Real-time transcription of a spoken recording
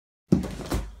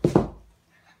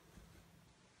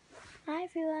Hi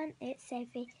everyone, it's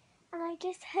Sophie, and I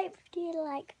just hope you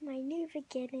like my new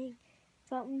beginning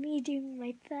about me doing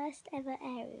my first ever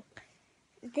aerial.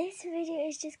 This video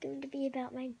is just going to be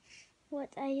about what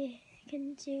I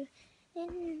can do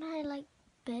in my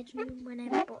bedroom when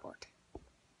I'm bored.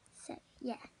 So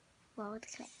yeah, roll the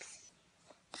clips.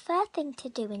 The first thing to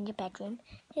do in your bedroom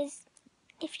is,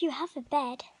 if you have a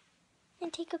bed, then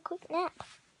take a quick nap.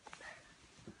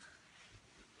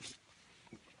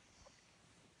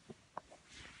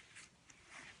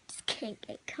 Just can't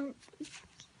get comfy.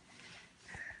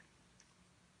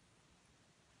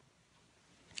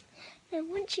 And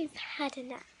once you've had a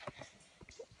nap,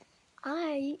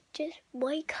 I just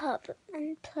wake up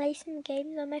and play some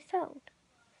games on my phone.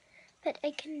 But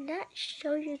I cannot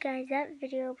show you guys that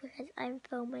video because I'm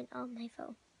filming on my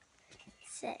phone.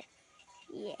 So,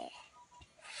 yeah.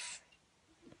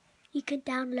 You can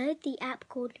download the app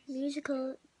called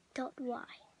Musical.ly.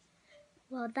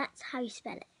 Well, that's how you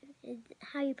spell it.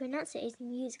 How you pronounce it is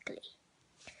Musical.ly.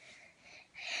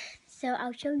 So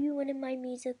I'll show you one of my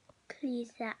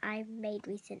Musical.lys that I made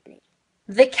recently.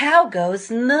 The cow goes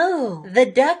moo. The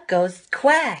duck goes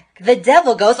quack. The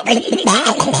devil goes.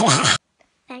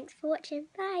 Thanks for watching.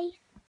 Bye.